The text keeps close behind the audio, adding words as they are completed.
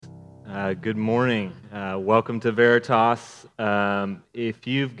Good morning. Welcome to Veritas. If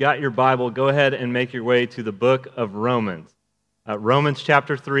you've got your Bible, go ahead and make your way to the book of Romans. Romans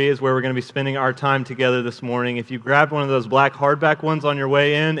chapter 3 is where we're going to be spending our time together this morning. If you grabbed one of those black hardback ones on your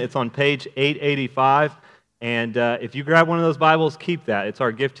way in, it's on page 885. And if you grab one of those Bibles, keep that. It's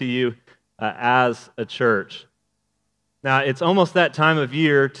our gift to you as a church. Now, it's almost that time of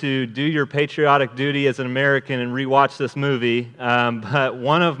year to do your patriotic duty as an American and rewatch this movie, but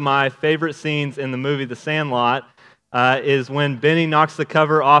one of my favorite scenes in the movie The Sandlot is when Benny knocks the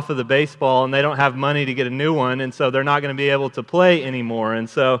cover off of the baseball and they don't have money to get a new one, and so they're not going to be able to play anymore. And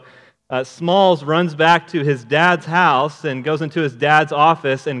so Smalls runs back to his dad's house and goes into his dad's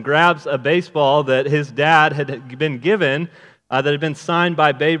office and grabs a baseball that his dad had been given that had been signed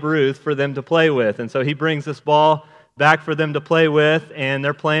by Babe Ruth for them to play with. And so he brings this ball back for them to play with, and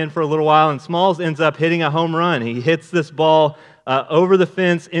they're playing for a little while, and Smalls ends up hitting a home run. He hits this ball over the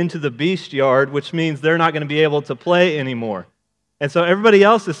fence into the beast yard, which means they're not going to be able to play anymore. And so everybody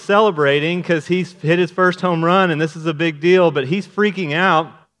else is celebrating because he's hit his first home run, and this is a big deal, but he's freaking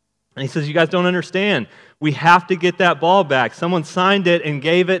out, and he says, "You guys don't understand. We have to get that ball back. Someone signed it and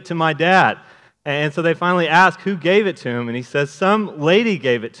gave it to my dad." And so they finally ask who gave it to him, and he says some lady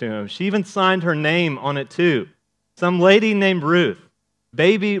gave it to him. She even signed her name on it too. Some lady named Ruth,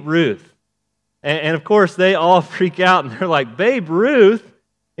 Baby Ruth. And of course, they all freak out, and they're like, "Babe Ruth?" And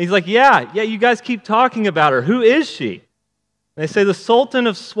he's like, yeah, you guys keep talking about her. Who is she? And they say, the Sultan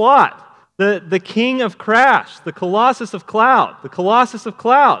of Swat, the King of Crash, the Colossus of Cloud,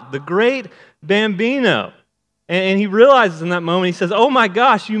 the Great Bambino. And he realizes in that moment, he says, "Oh my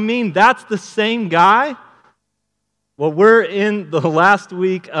gosh, you mean that's the same guy?" Well, we're in the last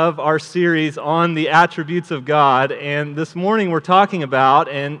week of our series on the attributes of God, and this morning we're talking about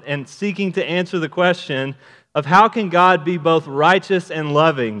and seeking to answer the question of how can God be both righteous and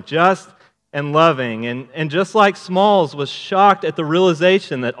loving, just and loving. And just like Smalls was shocked at the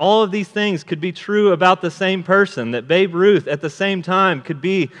realization that all of these things could be true about the same person, that Babe Ruth at the same time could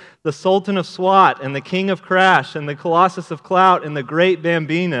be the Sultan of Swat and the King of Crash and the Colossus of Clout and the Great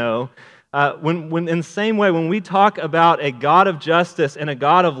Bambino, when in the same way, when we talk about a God of justice and a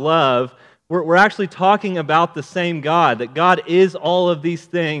God of love, we're actually talking about the same God, that God is all of these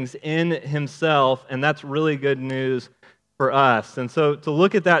things in himself, and that's really good news for us. And so to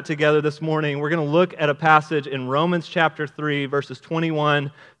look at that together this morning, we're going to look at a passage in Romans chapter 3, verses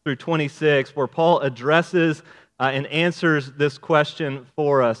 21 through 26, where Paul addresses and answers this question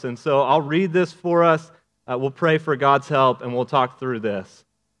for us. And so I'll read this for us, we'll pray for God's help, and we'll talk through this.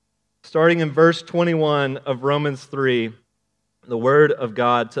 Starting in verse 21 of Romans 3, the word of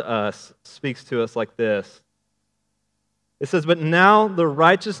God to us speaks to us like this. It says, "But now the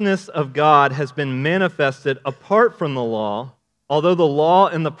righteousness of God has been manifested apart from the law, although the law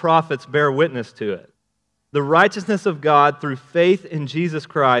and the prophets bear witness to it. The righteousness of God through faith in Jesus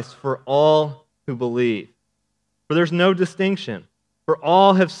Christ for all who believe. For there's no distinction, for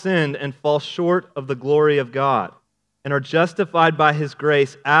all have sinned and fall short of the glory of God, and are justified by his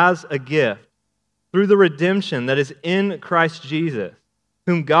grace as a gift through the redemption that is in Christ Jesus,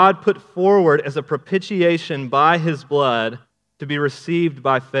 whom God put forward as a propitiation by his blood to be received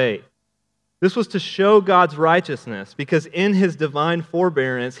by faith. This was to show God's righteousness, because in his divine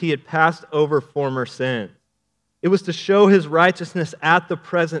forbearance he had passed over former sins. It was to show his righteousness at the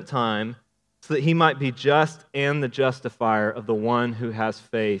present time, so that he might be just and the justifier of the one who has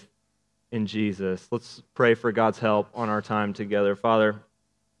faith in Jesus." Let's pray for God's help on our time together. Father,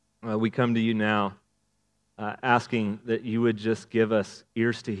 we come to you now asking that you would just give us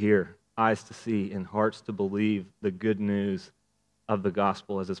ears to hear, eyes to see, and hearts to believe the good news of the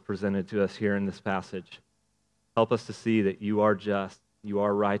gospel as it's presented to us here in this passage. Help us to see that you are just, you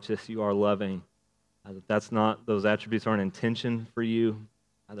are righteous, you are loving, those attributes aren't in tension for you,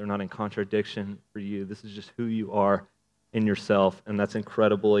 they're not in contradiction for you. This is just who you are in yourself, and that's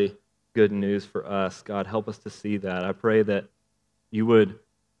incredibly good news for us. God, help us to see that. I pray that you would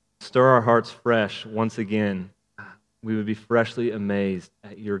stir our hearts fresh once again. We would be freshly amazed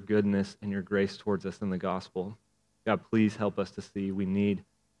at your goodness and your grace towards us in the gospel. God, please help us to see. We need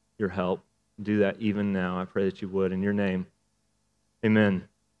your help. Do that even now. I pray that you would. In your name, amen.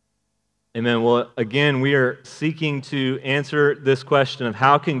 Amen. Well, again, we are seeking to answer this question of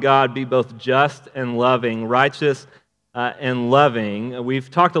how can God be both just and loving, righteous and loving. We've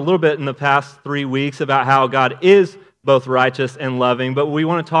talked a little bit in the past 3 weeks about how God is both righteous and loving, but we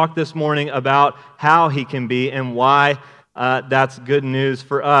want to talk this morning about how he can be and why that's good news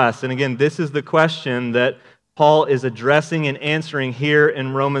for us. And again, this is the question that Paul is addressing and answering here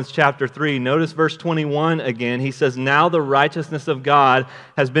in Romans chapter 3. Notice verse 21 again. He says, "Now the righteousness of God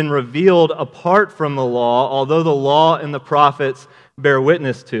has been revealed apart from the law, although the law and the prophets bear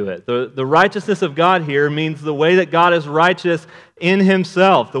witness to it." The righteousness of God here means the way that God is righteous in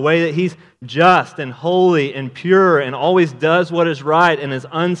himself, the way that he's just and holy and pure and always does what is right and is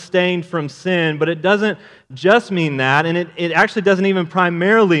unstained from sin. But it doesn't just mean that, and it actually doesn't even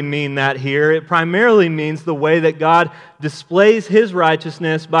primarily mean that here. It primarily means the way that God displays his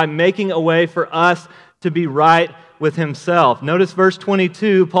righteousness by making a way for us to be right with himself. Notice verse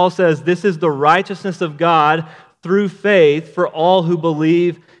 22, Paul says, "This is the righteousness of God through faith for all who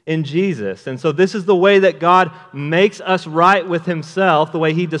believe in Jesus." And so this is the way that God makes us right with himself, the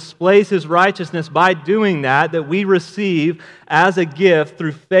way he displays his righteousness by doing that we receive as a gift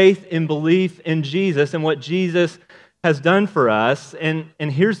through faith and belief in Jesus and what Jesus has done for us. And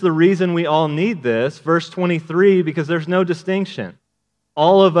here's the reason we all need this, verse 23, because there's no distinction.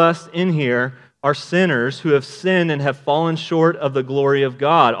 All of us in here are sinners who have sinned and have fallen short of the glory of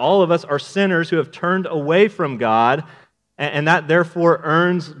God. All of us are sinners who have turned away from God, and that therefore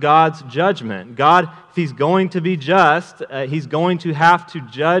earns God's judgment. God, if he's going to be just, he's going to have to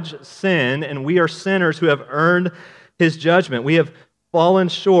judge sin, and we are sinners who have earned his judgment. We have fallen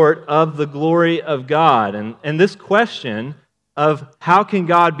short of the glory of God. And this question of how can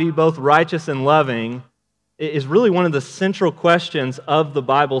God be both righteous and loving is really one of the central questions of the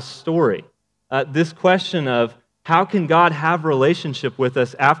Bible story. This question of how can God have relationship with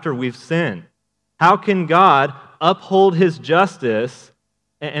us after we've sinned? How can God uphold his justice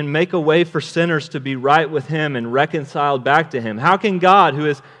and make a way for sinners to be right with him and reconciled back to him? How can God, who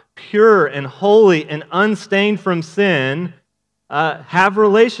is pure and holy and unstained from sin, have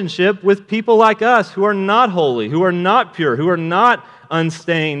relationship with people like us who are not holy, who are not pure, who are not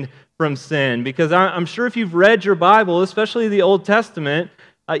unstained from sin? Because I'm sure if you've read your Bible, especially the Old Testament,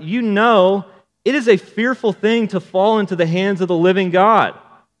 you know it is a fearful thing to fall into the hands of the living God.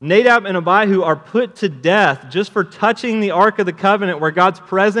 Nadab and Abihu are put to death just for touching the Ark of the Covenant where God's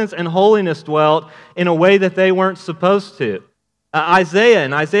presence and holiness dwelt in a way that they weren't supposed to. Isaiah,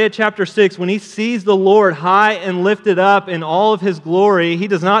 in Isaiah chapter 6, when he sees the Lord high and lifted up in all of his glory, he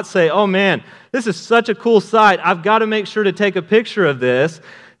does not say, "Oh man, this is such a cool sight. I've got to make sure to take a picture of this."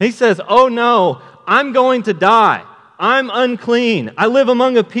 He says, "Oh no, I'm going to die. I'm unclean. I live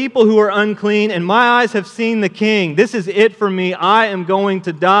among a people who are unclean, and my eyes have seen the King. This is it for me. I am going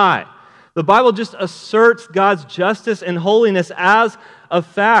to die." The Bible just asserts God's justice and holiness as a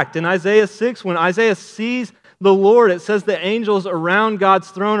fact. In Isaiah 6, when Isaiah sees the Lord, it says the angels around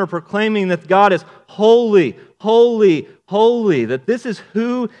God's throne are proclaiming that God is holy, holy, holy, that this is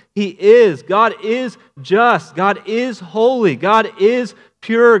who he is. God is just. God is holy. God is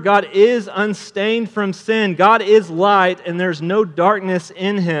pure. God is unstained from sin. God is light, and there's no darkness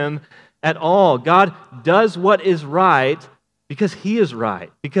in him at all. God does what is right because he is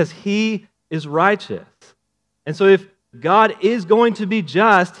right, because he is righteous. And so if God is going to be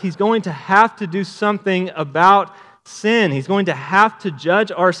just, he's going to have to do something about sin. He's going to have to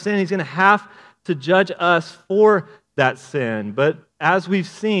judge our sin. He's going to have to judge us for that sin. But as we've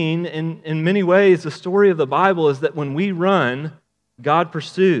seen, in many ways, the story of the Bible is that when we run, God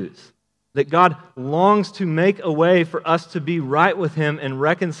pursues, that God longs to make a way for us to be right with him and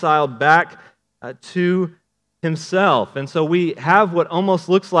reconciled back to himself. And so we have what almost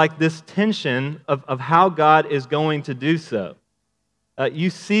looks like this tension of how God is going to do so.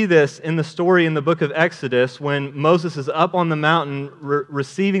 You see this in the story in the book of Exodus when Moses is up on the mountain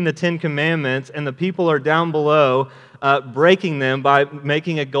receiving the Ten Commandments, and the people are down below breaking them by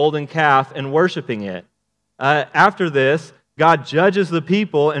making a golden calf and worshiping it. After this, God judges the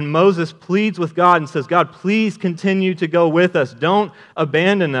people, and Moses pleads with God and says, "God, please continue to go with us. Don't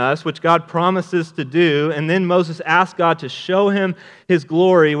abandon us," which God promises to do. And then Moses asks God to show him his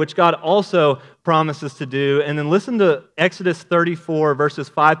glory, which God also promises to do. And then listen to Exodus 34, verses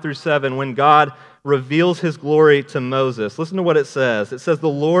 5 through 7, when God reveals his glory to Moses. Listen to what it says. It says, "The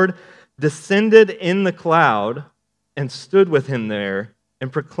Lord descended in the cloud and stood with him there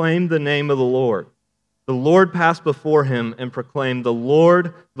and proclaimed the name of the Lord. The Lord passed before him and proclaimed, the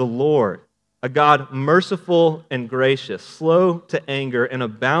Lord, a God merciful and gracious, slow to anger and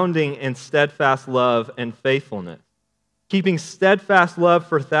abounding in steadfast love and faithfulness, keeping steadfast love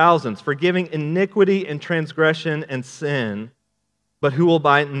for thousands, forgiving iniquity and transgression and sin, but who will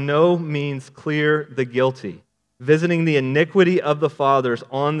by no means clear the guilty, visiting the iniquity of the fathers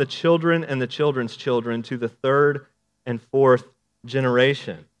on the children and the children's children to the third and fourth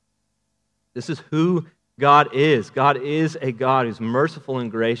generation." This is who God is. God is a God who's merciful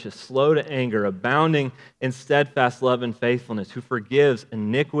and gracious, slow to anger, abounding in steadfast love and faithfulness, who forgives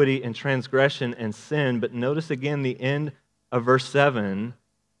iniquity and transgression and sin. But notice again the end of verse 7,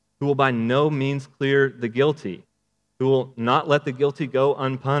 who will by no means clear the guilty, who will not let the guilty go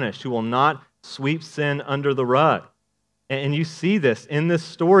unpunished, who will not sweep sin under the rug. And you see this in this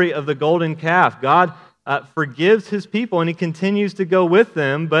story of the golden calf. God forgives his people and he continues to go with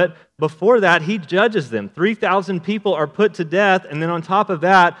them, but before that, he judges them. 3,000 people are put to death, and then on top of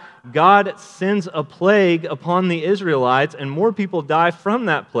that, God sends a plague upon the Israelites, and more people die from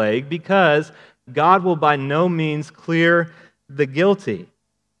that plague because God will by no means clear the guilty.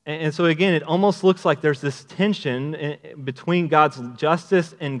 And so again, it almost looks like there's this tension between God's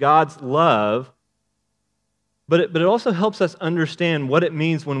justice and God's love, but it also helps us understand what it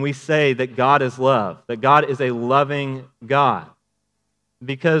means when we say that God is love, that God is a loving God.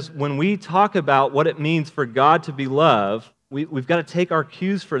 Because when we talk about what it means for God to be love, we've got to take our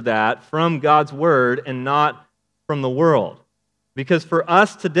cues for that from God's word and not from the world. Because for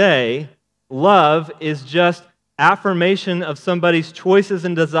us today, love is just affirmation of somebody's choices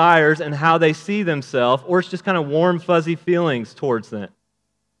and desires and how they see themselves, or it's just kind of warm, fuzzy feelings towards them.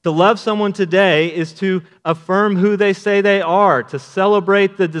 To love someone today is to affirm who they say they are, to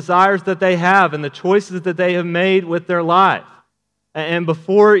celebrate the desires that they have and the choices that they have made with their life. And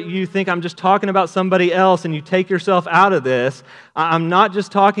before you think I'm just talking about somebody else and you take yourself out of this, I'm not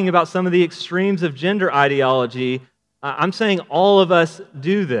just talking about some of the extremes of gender ideology. I'm saying all of us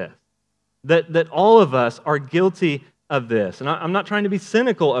do this, that all of us are guilty of this. And I'm not trying to be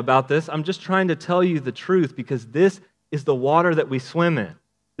cynical about this. I'm just trying to tell you the truth because this is the water that we swim in.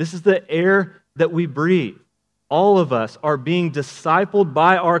 This is the air that we breathe. All of us are being discipled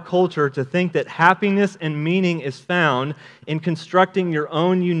by our culture to think that happiness and meaning is found in constructing your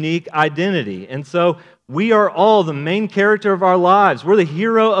own unique identity. And so we are all the main character of our lives. We're the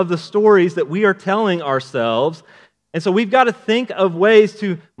hero of the stories that we are telling ourselves. And so we've got to think of ways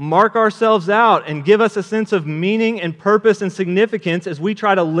to mark ourselves out and give us a sense of meaning and purpose and significance as we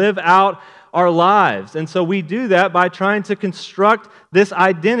try to live out our lives. And so we do that by trying to construct this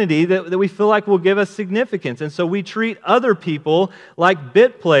identity that we feel like will give us significance. And so we treat other people like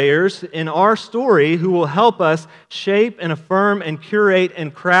bit players in our story who will help us shape and affirm and curate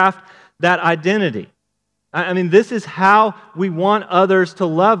and craft that identity. I mean, this is how we want others to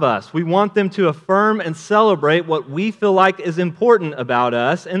love us. We want them to affirm and celebrate what we feel like is important about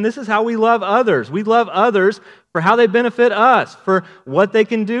us, and this is how we love others. We love others for how they benefit us, for what they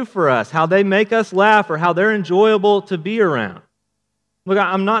can do for us, how they make us laugh, or how they're enjoyable to be around. Look,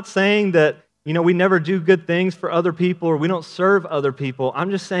 I'm not saying that, we never do good things for other people or we don't serve other people. I'm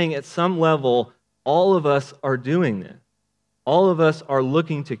just saying at some level, all of us are doing this. All of us are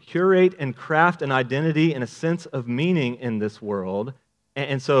looking to curate and craft an identity and a sense of meaning in this world.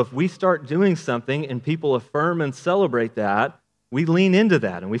 And so if we start doing something and people affirm and celebrate that, we lean into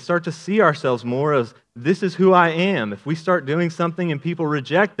that and we start to see ourselves more as, this is who I am. If we start doing something and people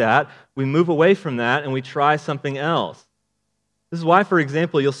reject that, we move away from that and we try something else. This is why, for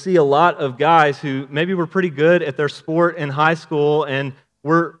example, you'll see a lot of guys who maybe were pretty good at their sport in high school and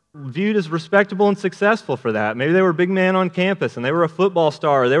were viewed as respectable and successful for that. Maybe they were a big man on campus and they were a football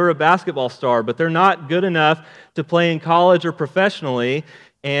star or they were a basketball star, but they're not good enough to play in college or professionally.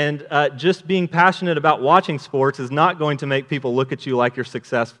 And just being passionate about watching sports is not going to make people look at you like you're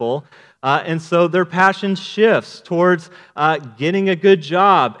successful. And so their passion shifts towards getting a good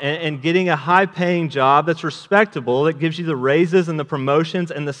job and getting a high-paying job that's respectable, that gives you the raises and the promotions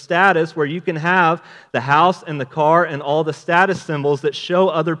and the status where you can have the house and the car and all the status symbols that show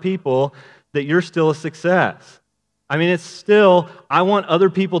other people that you're still a success. I mean, it's still, I want other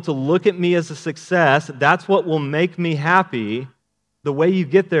people to look at me as a success. That's what will make me happy. The way you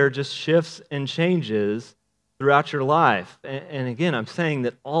get there just shifts and changes throughout your life. And again, I'm saying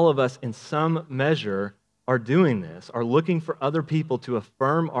that all of us in some measure are doing this, are looking for other people to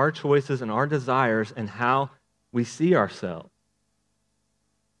affirm our choices and our desires and how we see ourselves.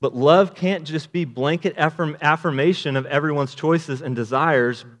 But love can't just be blanket affirmation of everyone's choices and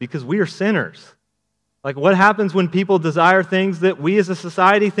desires because we are sinners. Like, what happens when people desire things that we as a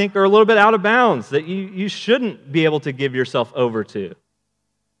society think are a little bit out of bounds, that you shouldn't be able to give yourself over to?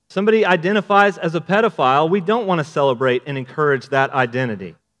 Somebody identifies as a pedophile, we don't want to celebrate and encourage that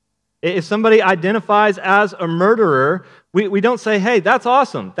identity. If somebody identifies as a murderer, we don't say, hey, that's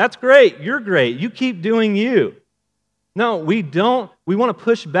awesome, that's great, you're great, you keep doing you. No, we don't. We want to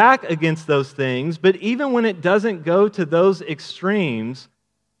push back against those things, but even when it doesn't go to those extremes,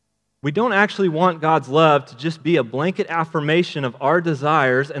 We don't actually want God's love to just be a blanket affirmation of our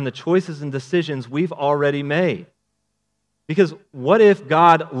desires and the choices and decisions we've already made. Because what if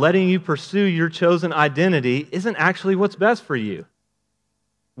God letting you pursue your chosen identity isn't actually what's best for you?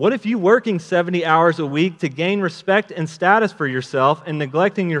 What if you working 70 hours a week to gain respect and status for yourself and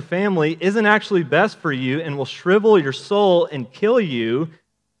neglecting your family isn't actually best for you and will shrivel your soul and kill you,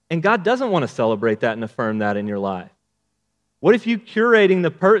 and God doesn't want to celebrate that and affirm that in your life? What if you curating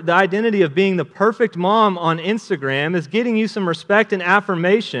the identity of being the perfect mom on Instagram is getting you some respect and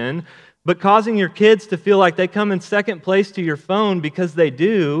affirmation, but causing your kids to feel like they come in second place to your phone because they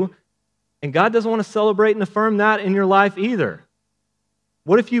do, and God doesn't want to celebrate and affirm that in your life either?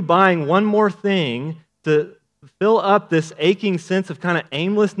 What if you buying one more thing to fill up this aching sense of kind of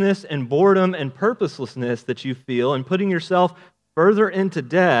aimlessness and boredom and purposelessness that you feel, and putting yourself further into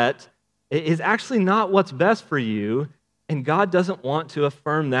debt is actually not what's best for you, and God doesn't want to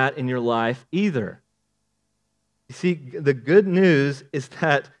affirm that in your life either? You see, the good news is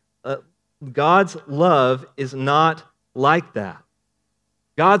that God's love is not like that.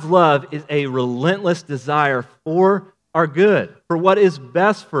 God's love is a relentless desire for our good, for what is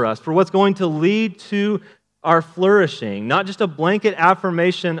best for us, for what's going to lead to our flourishing, not just a blanket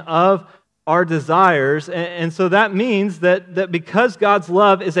affirmation of our desires. And so that means that because God's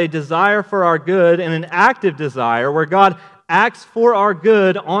love is a desire for our good and an active desire where God acts for our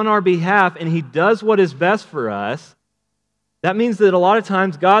good on our behalf and He does what is best for us, that means that a lot of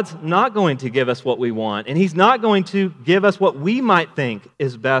times God's not going to give us what we want, and He's not going to give us what we might think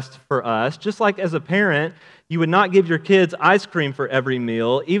is best for us. Just like as a parent, you would not give your kids ice cream for every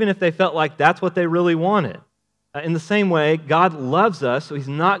meal, even if they felt like that's what they really wanted. In the same way, God loves us, so He's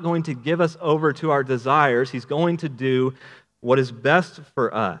not going to give us over to our desires. He's going to do what is best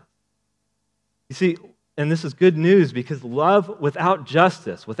for us. You see, and this is good news, because love without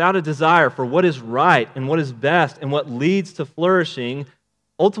justice, without a desire for what is right and what is best and what leads to flourishing,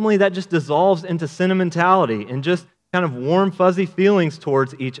 ultimately that just dissolves into sentimentality and just kind of warm, fuzzy feelings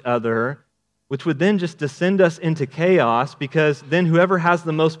towards each other, which would then just descend us into chaos, because then whoever has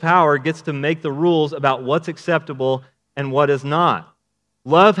the most power gets to make the rules about what's acceptable and what is not.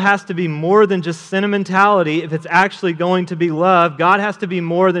 Love has to be more than just sentimentality if it's actually going to be love. God has to be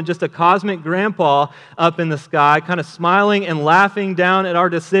more than just a cosmic grandpa up in the sky, kind of smiling and laughing down at our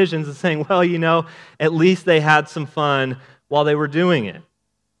decisions and saying, well, you know, at least they had some fun while they were doing it.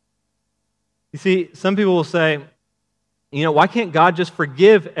 You see, some people will say, you know, why can't God just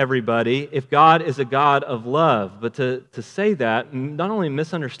forgive everybody if God is a God of love? But to say that not only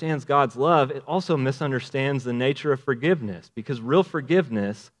misunderstands God's love, it also misunderstands the nature of forgiveness, because real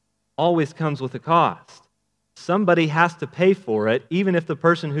forgiveness always comes with a cost. Somebody has to pay for it, even if the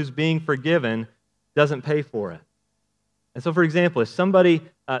person who's being forgiven doesn't pay for it. And so, for example, if somebody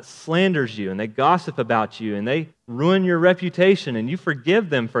slanders you and they gossip about you and they ruin your reputation and you forgive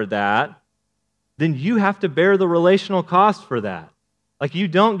them for that, then you have to bear the relational cost for that. Like, you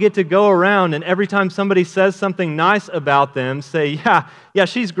don't get to go around and every time somebody says something nice about them, say, yeah,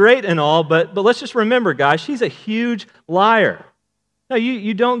 she's great and all, but let's just remember, guys, she's a huge liar. No,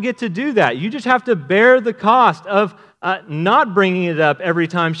 you don't get to do that. You just have to bear the cost of not bringing it up every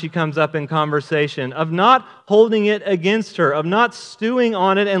time she comes up in conversation, of not holding it against her, of not stewing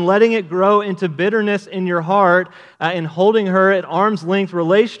on it and letting it grow into bitterness in your heart, and holding her at arm's length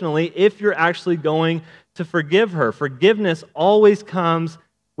relationally if you're actually going to forgive her. Forgiveness always comes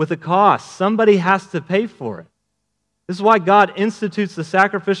with a cost. Somebody has to pay for it. This is why God institutes the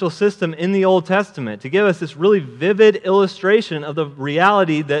sacrificial system in the Old Testament, to give us this really vivid illustration of the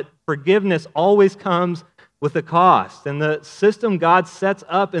reality that forgiveness always comes with a cost. And the system God sets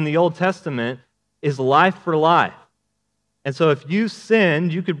up in the Old Testament is life for life. And so if you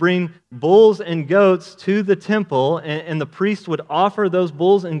sinned, you could bring bulls and goats to the temple, and the priest would offer those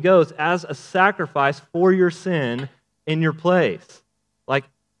bulls and goats as a sacrifice for your sin in your place. Like,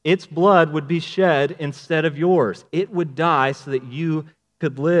 its blood would be shed instead of yours. It would die so that you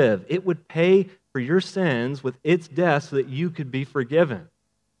could live. It would pay for your sins with its death so that you could be forgiven.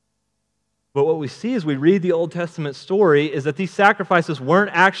 But what we see as we read the Old Testament story is that these sacrifices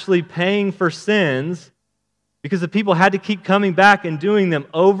weren't actually paying for sins, because the people had to keep coming back and doing them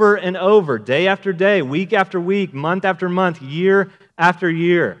over and over, day after day, week after week, month after month, year after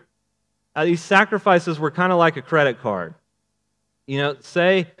year. These sacrifices were kind of like a credit card. You know,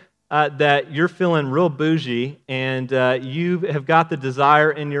 say that you're feeling real bougie and you have got the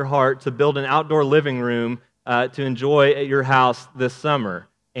desire in your heart to build an outdoor living room to enjoy at your house this summer.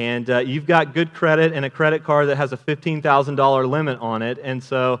 and you've got good credit and a credit card that has a $15,000 limit on it, and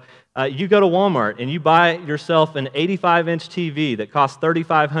so you go to Walmart and you buy yourself an 85-inch TV that costs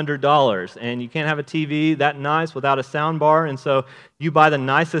 $3,500, and you can't have a TV that nice without a sound bar, and so you buy the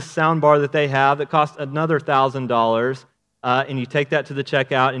nicest sound bar that they have that costs another $1,000, and you take that to the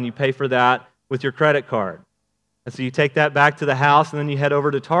checkout and you pay for that with your credit card. And so you take that back to the house, and then you head over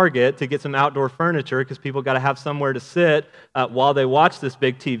to Target to get some outdoor furniture because people got to have somewhere to sit while they watch this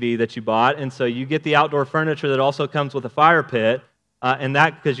big TV that you bought. And so you get the outdoor furniture that also comes with a fire pit, and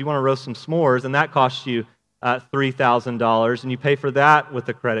that because you want to roast some s'mores, and that costs you $3,000, and you pay for that with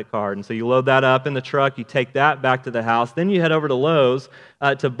a credit card. And so you load that up in the truck, you take that back to the house, then you head over to Lowe's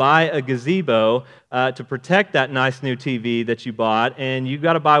to buy a gazebo to protect that nice new TV that you bought, and you've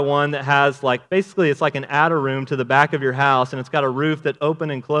got to buy one that has basically it's like an attic room to the back of your house, and it's got a roof that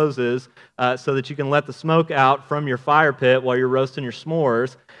opens and closes so that you can let the smoke out from your fire pit while you're roasting your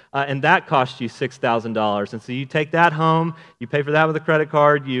s'mores, and that costs you $6,000. And so you take that home, you pay for that with a credit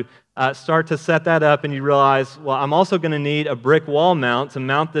card, you start to set that up, and you realize, well, I'm also going to need a brick wall mount to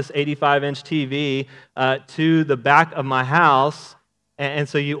mount this 85-inch TV to the back of my house, and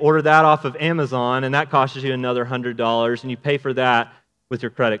so you order that off of Amazon, and that costs you another $100, and you pay for that with your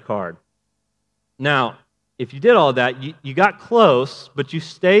credit card. Now, if you did all that, you got close, but you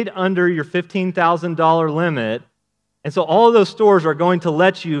stayed under your $15,000 limit, and so all of those stores are going to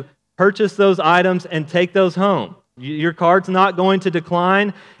let you purchase those items and take those home. Your card's not going to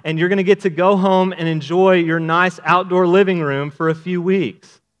decline, and you're going to get to go home and enjoy your nice outdoor living room for a few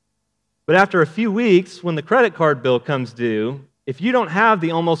weeks. But after a few weeks, when the credit card bill comes due, if you don't have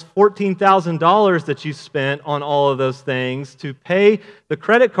the almost $14,000 that you spent on all of those things to pay the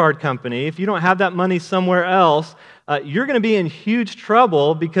credit card company, if you don't have that money somewhere else, you're going to be in huge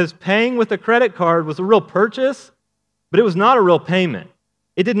trouble because paying with a credit card was a real purchase, but it was not a real payment.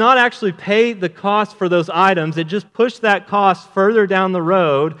 It did not actually pay the cost for those items. It just pushed that cost further down the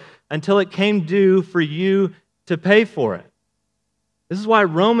road until it came due for you to pay for it. This is why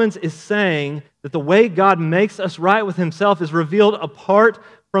Romans is saying that the way God makes us right with himself is revealed apart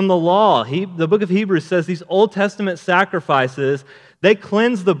from the law. The book of Hebrews says these Old Testament sacrifices, they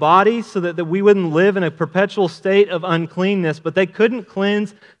cleanse the body so that we wouldn't live in a perpetual state of uncleanness, but they couldn't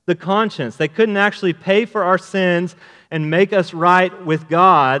cleanse the conscience. They couldn't actually pay for our sins and make us right with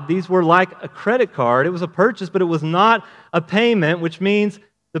God. These were like a credit card. It was a purchase, but it was not a payment, which means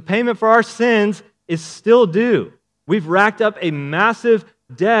the payment for our sins is still due. We've racked up a massive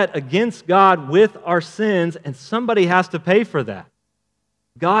debt against God with our sins, and somebody has to pay for that.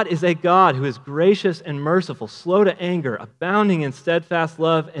 God is a God who is gracious and merciful, slow to anger, abounding in steadfast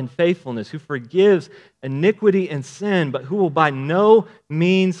love and faithfulness, who forgives iniquity and sin, but who will by no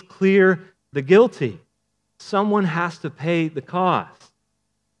means clear the guilty. Someone has to pay the cost.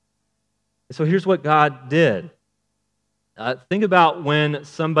 So here's what God did. Think about when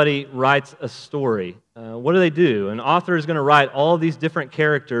somebody writes a story. What do? An author is going to write all of these different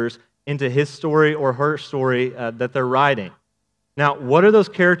characters into his story or her story that they're writing. Now, what are those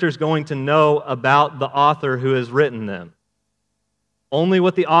characters going to know about the author who has written them? Only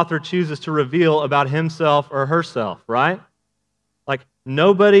what the author chooses to reveal about himself or herself, right? None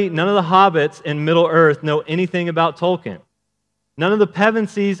of the hobbits in Middle-earth know anything about Tolkien. None of the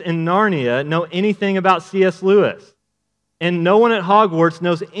Pevensies in Narnia know anything about C.S. Lewis. And no one at Hogwarts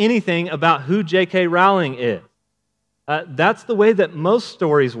knows anything about who J.K. Rowling is. That's the way that most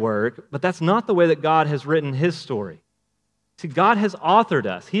stories work, but that's not the way that God has written his story. See, God has authored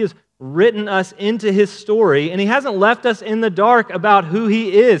us. He has written us into his story, and he hasn't left us in the dark about who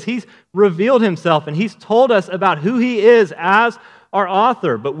he is. He's revealed himself, and he's told us about who he is as our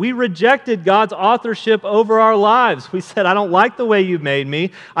author, but we rejected God's authorship over our lives. We said, I don't like the way you've made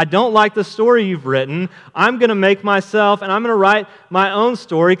me. I don't like the story you've written. I'm going to make myself, and I'm going to write my own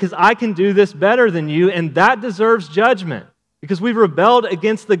story because I can do this better than you, and that deserves judgment because we've rebelled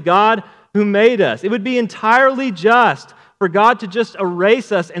against the God who made us. It would be entirely just for God to just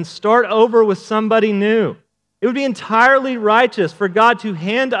erase us and start over with somebody new. It would be entirely righteous for God to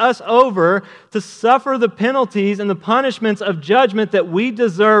hand us over to suffer the penalties and the punishments of judgment that we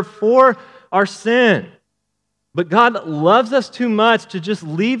deserve for our sin. But God loves us too much to just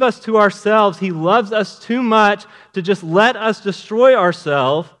leave us to ourselves. He loves us too much to just let us destroy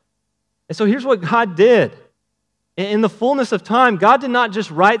ourselves. And so here's what God did. In the fullness of time, God did not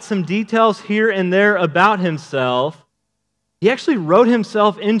just write some details here and there about himself. He actually wrote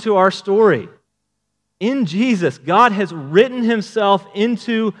himself into our story. In Jesus, God has written himself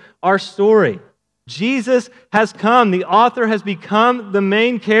into our story. Jesus has come. The author has become the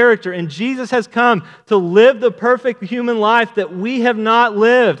main character, and Jesus has come to live the perfect human life that we have not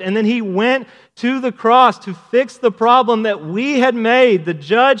lived. And then he went to the cross to fix the problem that we had made, the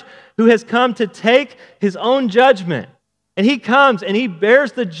judge who has come to take his own judgment. And he comes and he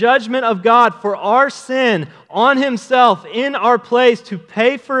bears the judgment of God for our sin on himself in our place to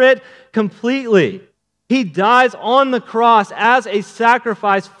pay for it completely. He dies on the cross as a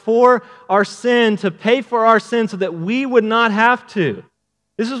sacrifice for our sin, to pay for our sin so that we would not have to.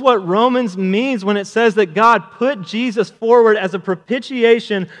 This is what Romans means when it says that God put Jesus forward as a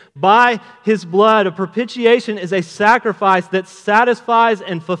propitiation by his blood. A propitiation is a sacrifice that satisfies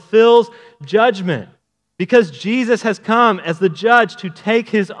and fulfills judgment. Because Jesus has come as the judge to take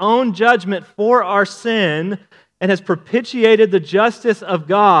his own judgment for our sin and has propitiated the justice of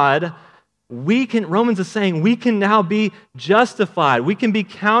God, Romans is saying we can now be justified. We can be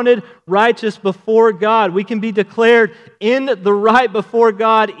counted righteous before God. We can be declared in the right before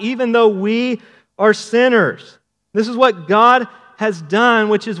God, even though we are sinners. This is what God has done,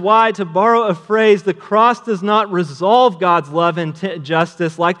 which is why, to borrow a phrase, the cross does not resolve God's love and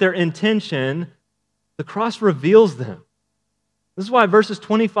justice like their intention. The cross reveals them. This is why verses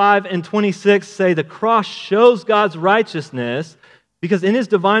 25 and 26 say the cross shows God's righteousness, because in his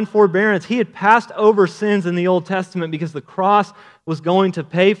divine forbearance, he had passed over sins in the Old Testament because the cross was going to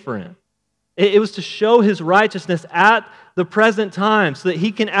pay for him. It was to show his righteousness at the present time so that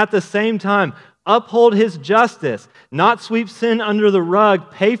he can at the same time uphold his justice, not sweep sin under the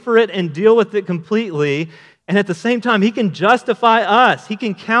rug, pay for it and deal with it completely. And at the same time, he can justify us. He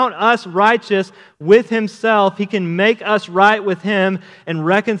can count us righteous with himself. He can make us right with him and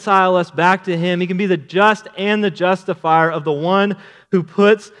reconcile us back to him. He can be the just and the justifier of the one who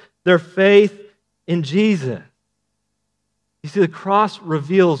puts their faith in Jesus. You see, the cross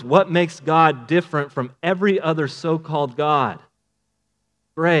reveals what makes God different from every other so-called God.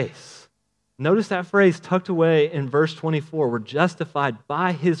 Grace. Notice that phrase tucked away in verse 24. We're justified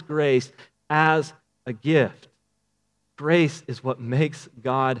by his grace as a gift. Grace is what makes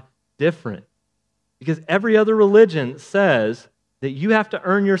God different. Because every other religion says that you have to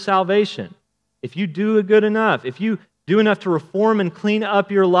earn your salvation. If you do good enough, if you do enough to reform and clean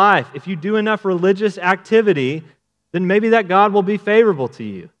up your life, if you do enough religious activity, then maybe that God will be favorable to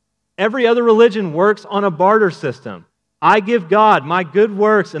you. Every other religion works on a barter system. I give God my good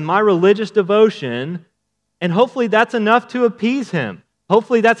works and my religious devotion, and hopefully that's enough to appease him.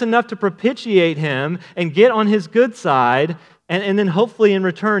 Hopefully that's enough to propitiate him and get on his good side, and then hopefully in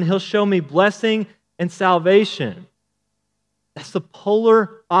return he'll show me blessing and salvation. That's the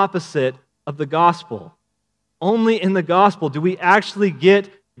polar opposite of the gospel. Only in the gospel do we actually get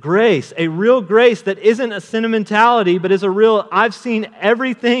grace, a real grace that isn't a sentimentality, but is a real, I've seen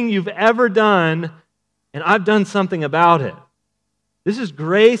everything you've ever done, and I've done something about it. This is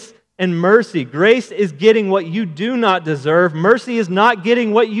grace and mercy. Grace is getting what you do not deserve. Mercy is not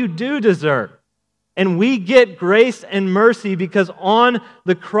getting what you do deserve. And we get grace and mercy because on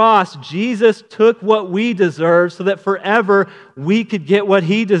the cross, Jesus took what we deserve so that forever we could get what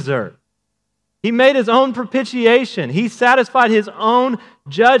he deserved. He made his own propitiation. He satisfied his own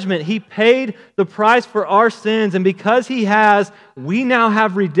judgment. He paid the price for our sins. And because he has, we now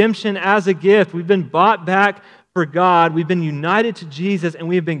have redemption as a gift. We've been bought back for God. We've been united to Jesus, and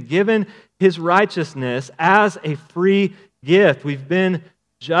we have been given his righteousness as a free gift. We've been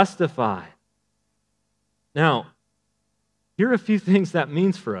justified. Now, here are a few things that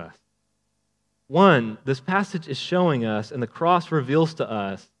means for us. One, this passage is showing us, and the cross reveals to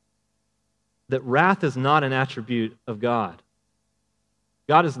us, that wrath is not an attribute of God.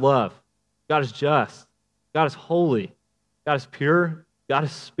 God is love. God is just. God is holy. God is pure. God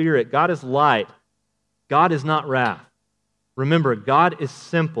is spirit. God is light. God is not wrath. Remember, God is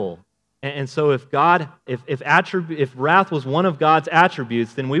simple. And so if wrath was one of God's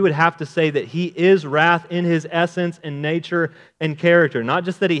attributes, then we would have to say that he is wrath in his essence and nature and character. Not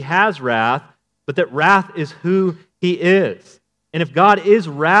just that he has wrath, but that wrath is who he is. And if God is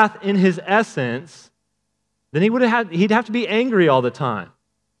wrath in his essence, then he'd have to be angry all the time.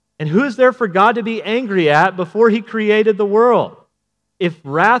 And who is there for God to be angry at before he created the world? If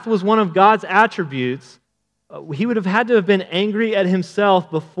wrath was one of God's attributes, he would have had to have been angry at himself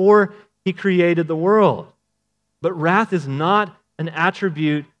before he created the world. But wrath is not an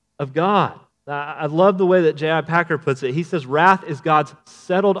attribute of God. I love the way that J.I. Packer puts it. He says wrath is God's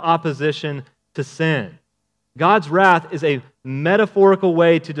settled opposition to sin. God's wrath is a metaphorical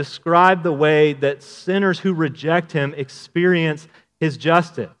way to describe the way that sinners who reject him experience his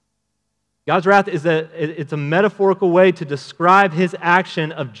justice. God's wrath it's a metaphorical way to describe his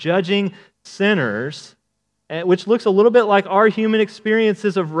action of judging sinners, which looks a little bit like our human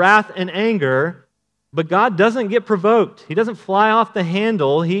experiences of wrath and anger, but God doesn't get provoked. He doesn't fly off the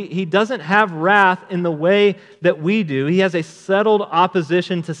handle. He doesn't have wrath in the way that we do. He has a settled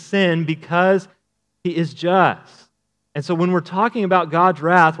opposition to sin because He is just. And so when we're talking about God's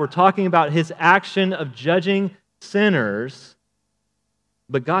wrath, we're talking about His action of judging sinners,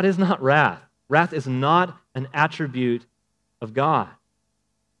 but God is not wrath. Wrath is not an attribute of God.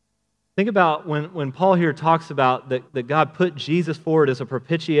 Think about when Paul here talks about that God put Jesus forward as a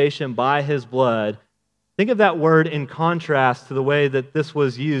propitiation by His blood. Think of that word in contrast to the way that this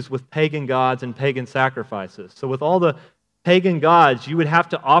was used with pagan gods and pagan sacrifices. So with all the pagan gods, you would have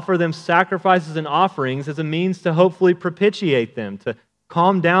to offer them sacrifices and offerings as a means to hopefully propitiate them, to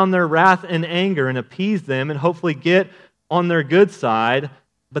calm down their wrath and anger and appease them and hopefully get on their good side.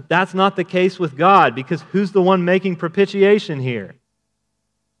 But that's not the case with God, because who's the one making propitiation here?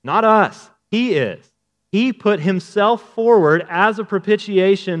 Not us. He is. He put Himself forward as a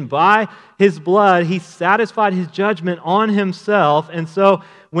propitiation by His blood. He satisfied His judgment on Himself. And so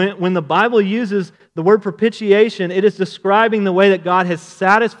when the Bible uses the word propitiation, it is describing the way that God has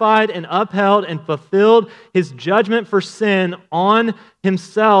satisfied and upheld and fulfilled His judgment for sin on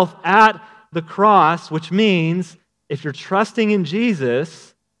Himself at the cross, which means if you're trusting in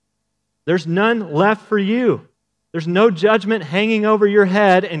Jesus, there's none left for you. There's no judgment hanging over your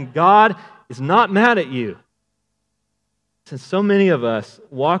head, and God is not mad at you. Since so many of us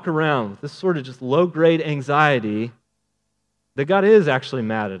walk around with this sort of just low-grade anxiety, that God is actually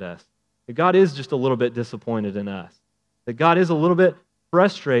mad at us, that God is just a little bit disappointed in us, that God is a little bit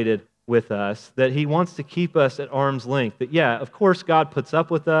frustrated with us, that He wants to keep us at arm's length. That, yeah, of course God puts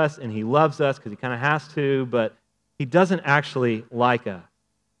up with us and He loves us because He kind of has to, but He doesn't actually like us.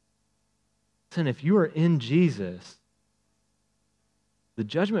 Listen, if you are in Jesus, the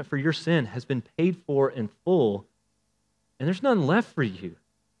judgment for your sin has been paid for in full, and there's none left for you.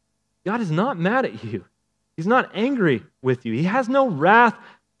 God is not mad at you. He's not angry with you. He has no wrath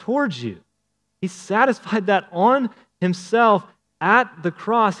towards you. He satisfied that on Himself at the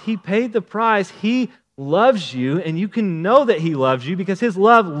cross. He paid the price. He loves you, and you can know that He loves you because His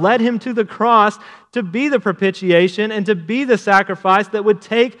love led Him to the cross to be the propitiation and to be the sacrifice that would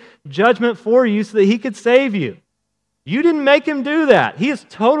take judgment for you so that He could save you. You didn't make Him do that. He is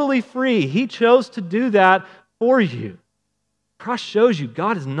totally free. He chose to do that for you. The cross shows you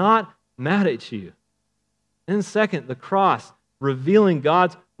God is not mad at you. And then second, the cross, revealing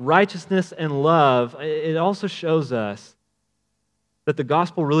God's righteousness and love, it also shows us that the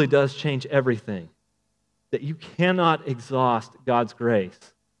gospel really does change everything. That you cannot exhaust God's grace.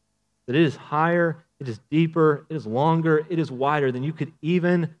 That it is higher, it is deeper, it is longer, it is wider than you could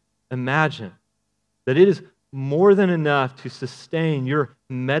even imagine. That it is more than enough to sustain your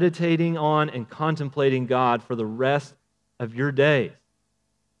meditating on and contemplating God for the rest of your days.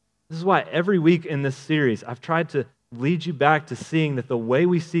 This is why every week in this series, I've tried to lead you back to seeing that the way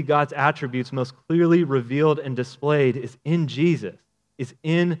we see God's attributes most clearly revealed and displayed is in Jesus, is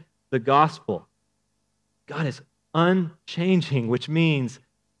in the gospel. God is unchanging, which means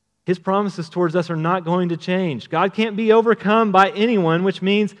His promises towards us are not going to change. God can't be overcome by anyone, which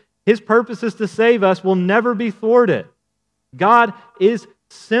means His purposes to save us will never be thwarted. God is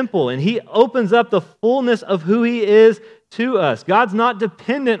simple, and He opens up the fullness of who He is to us. God's not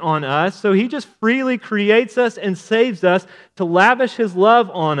dependent on us, so He just freely creates us and saves us to lavish His love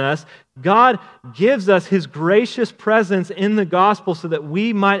on us. God gives us His gracious presence in the gospel so that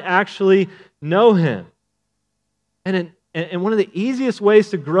we might actually know Him. And one of the easiest ways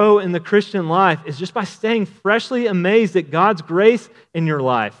to grow in the Christian life is just by staying freshly amazed at God's grace in your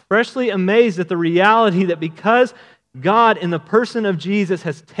life, freshly amazed at the reality that because God, in the person of Jesus,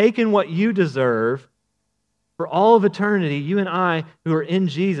 has taken what you deserve, for all of eternity, you and I who are in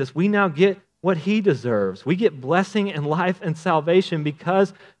Jesus, we now get what He deserves. We get blessing and life and salvation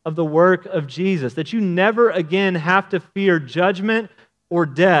because of the work of Jesus, that you never again have to fear judgment or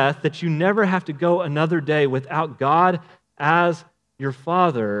death, that you never have to go another day without God as your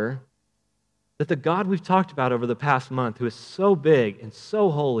Father, that the God we've talked about over the past month, who is so big and so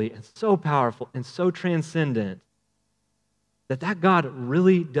holy and so powerful and so transcendent, that God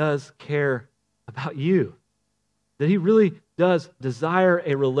really does care about you, that He really does desire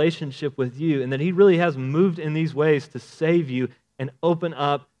a relationship with you, and that He really has moved in these ways to save you and open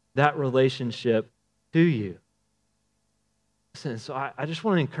up that relationship to you. Listen, so I just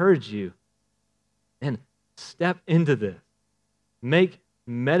want to encourage you and step into this. Make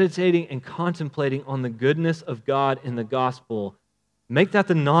meditating and contemplating on the goodness of God in the gospel, make that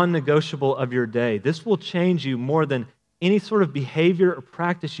the non-negotiable of your day. This will change you more than any sort of behavior or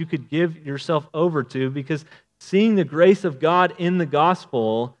practice you could give yourself over to, because seeing the grace of God in the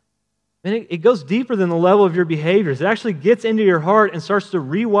gospel, and it goes deeper than the level of your behaviors. It actually gets into your heart and starts to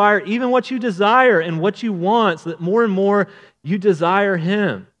rewire even what you desire and what you want, so that more and more you desire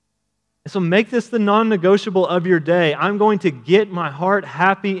Him. And so make this the non-negotiable of your day. I'm going to get my heart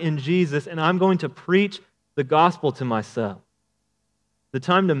happy in Jesus, and I'm going to preach the gospel to myself. The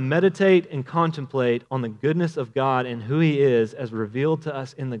time to meditate and contemplate on the goodness of God and who He is as revealed to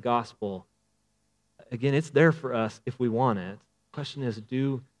us in the gospel. Again, it's there for us if we want it. The question is,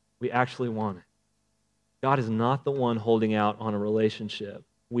 do we actually want it? God is not the one holding out on a relationship.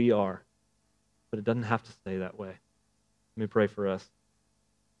 We are. But it doesn't have to stay that way. Let me pray for us.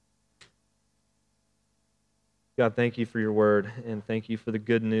 God, thank you for your word, and thank you for the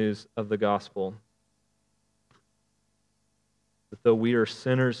good news of the gospel. That though we are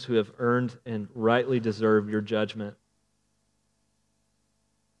sinners who have earned and rightly deserve your judgment,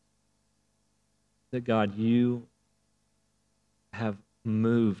 that God, you have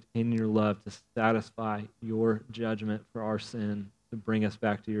moved in your love to satisfy your judgment for our sin, to bring us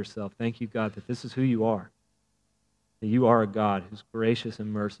back to yourself. Thank you, God, that this is who you are. That you are a God who's gracious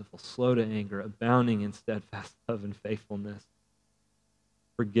and merciful, slow to anger, abounding in steadfast love and faithfulness,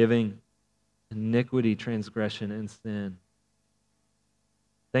 forgiving iniquity, transgression, and sin.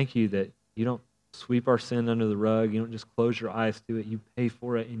 Thank you that you don't sweep our sin under the rug. You don't just close your eyes to it. You pay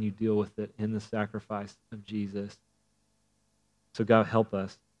for it and you deal with it in the sacrifice of Jesus. So God, help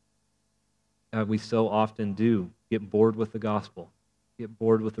us. God, we so often do get bored with the gospel, get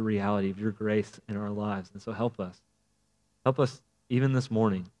bored with the reality of your grace in our lives. And so help us. Help us even this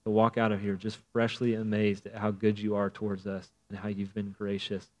morning to walk out of here just freshly amazed at how good you are towards us and how you've been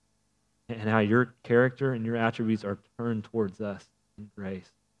gracious and how your character and your attributes are turned towards us in grace.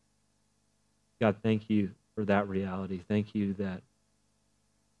 God, thank you for that reality. Thank you that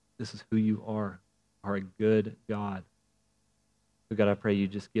this is who you are a good God. So God, I pray you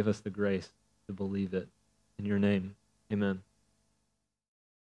just give us the grace to believe it. In your name, amen.